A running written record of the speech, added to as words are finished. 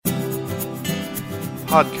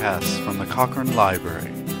podcasts from the Cochrane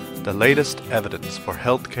Library, the latest evidence for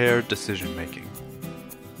healthcare decision-making.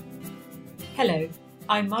 Hello,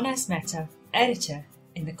 I'm Manas Mehta, editor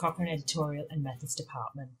in the Cochrane Editorial and Methods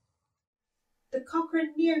Department. The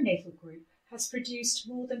Cochrane Neonatal Group has produced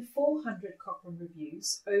more than 400 Cochrane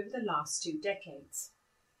reviews over the last 2 decades,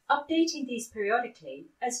 updating these periodically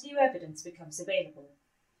as new evidence becomes available.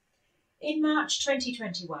 In March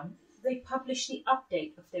 2021, they published the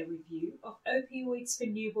update of their review of opioids for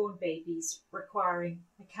newborn babies requiring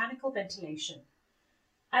mechanical ventilation,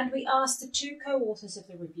 and we asked the 2 co-authors of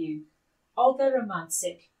the review, Olga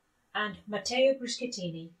Romancic and Matteo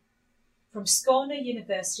Bruschettini, from Skåne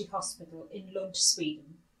University Hospital in Lund,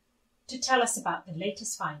 Sweden, to tell us about the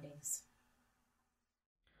latest findings.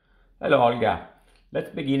 Hello, Olga. Let's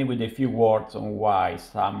begin with a few words on why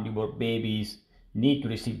some newborn babies need to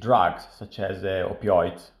receive drugs such as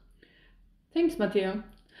opioids. Thanks, Matteo.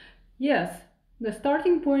 Yes, the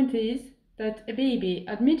starting point is that a baby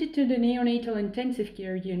admitted to the neonatal intensive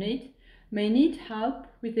care unit may need help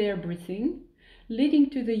with air breathing, leading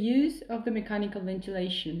to the use of the mechanical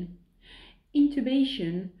ventilation.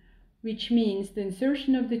 Intubation, which means the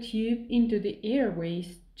insertion of the tube into the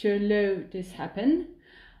airways to allow this happen,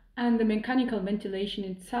 and the mechanical ventilation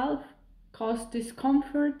itself cause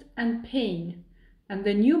discomfort and pain, and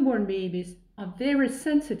the newborn babies are very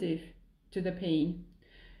sensitive to the pain.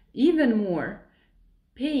 Even more,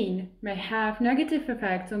 pain may have negative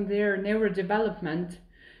effects on their neurodevelopment,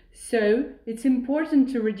 so it's important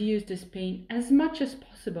to reduce this pain as much as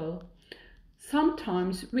possible,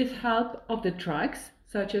 sometimes with help of the drugs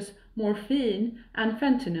such as morphine and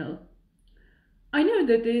fentanyl. I know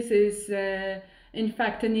that this is in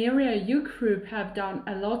fact an area your group have done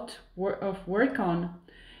a lot of work on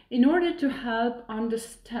in order to help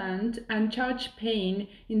understand and judge pain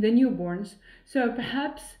in the newborns. So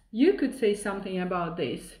perhaps you could say something about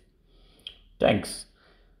this. Thanks.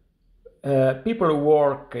 People who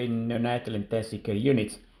work in neonatal intensive care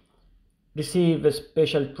units receive a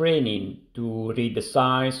special training to read the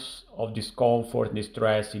signs of discomfort and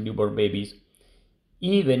distress in newborn babies,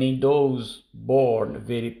 even in those born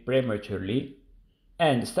very prematurely,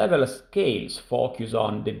 and several scales focus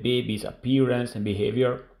on the baby's appearance and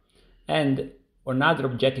behavior, and on other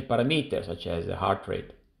objective parameters such as the heart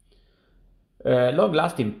rate.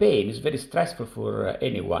 Long-lasting pain is very stressful for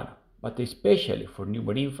anyone, but especially for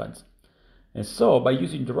newborn infants. And so, by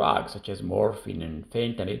using drugs such as morphine and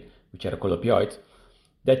fentanyl, which are called opioids,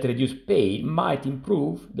 that reduce pain might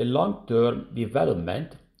improve the long-term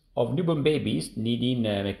development of newborn babies needing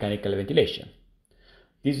mechanical ventilation.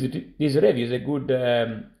 This review is a good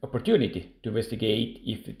opportunity to investigate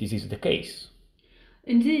if this is the case.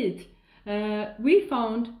 Indeed, we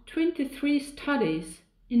found 23 studies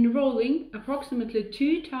enrolling approximately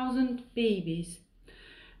 2,000 babies.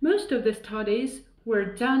 Most of the studies were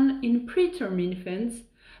done in preterm infants,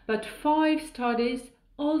 but 5 studies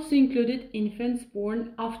also included infants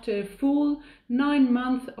born after a full 9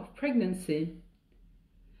 months of pregnancy.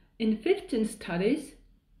 In 15 studies,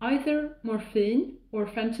 either morphine or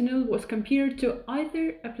fentanyl was compared to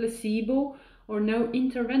either a placebo or no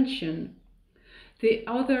intervention. The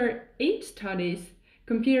other 8 studies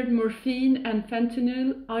compared morphine and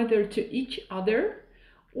fentanyl either to each other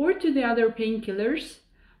or to the other painkillers,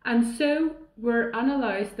 and so were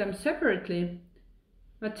analyzed them separately.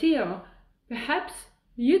 Matteo, perhaps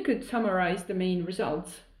you could summarize the main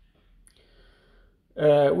results.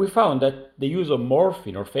 We found that the use of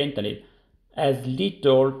morphine or fentanyl has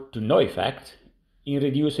little to no effect in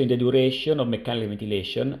reducing the duration of mechanical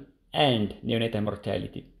ventilation and neonatal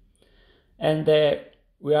mortality. And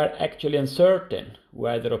we are actually uncertain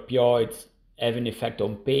whether opioids have an effect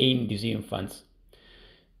on pain in these infants,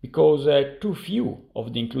 because too few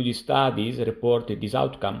of the included studies reported this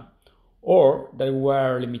outcome, or there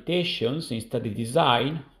were limitations in study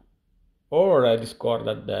design or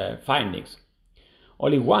discordant findings.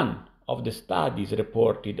 Only one of the studies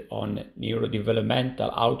reported on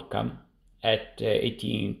neurodevelopmental outcome at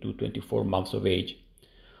 18 to 24 months of age.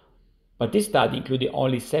 But this study included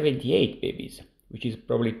only 78 babies, which is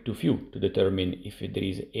probably too few to determine if there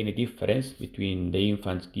is any difference between the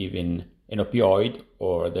infants given an opioid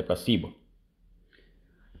or the placebo.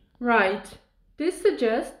 Right. This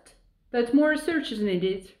suggests that more research is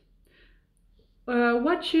needed.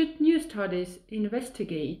 What should new studies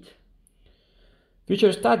investigate?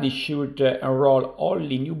 Future studies should enroll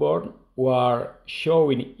only newborn who are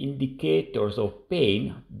showing indicators of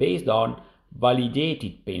pain based on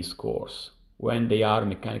validated pain scores when they are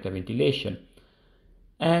mechanical ventilation.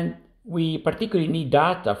 And we particularly need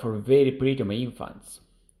data for very preterm infants.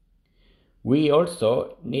 We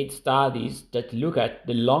also need studies that look at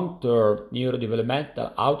the long-term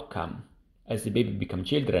neurodevelopmental outcome as the baby become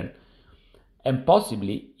children, and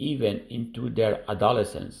possibly even into their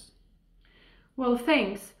adolescence. Well,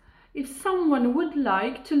 thanks. If someone would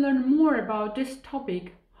like to learn more about this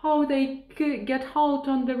topic, how they could get hold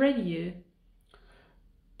on the review?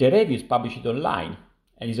 The review is published online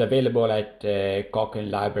and is available at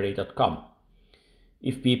cochranelibrary.com.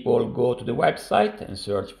 If people go to the website and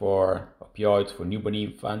search for opioids for newborn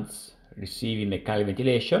infants receiving mechanical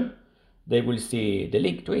ventilation, they will see the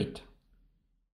link to it.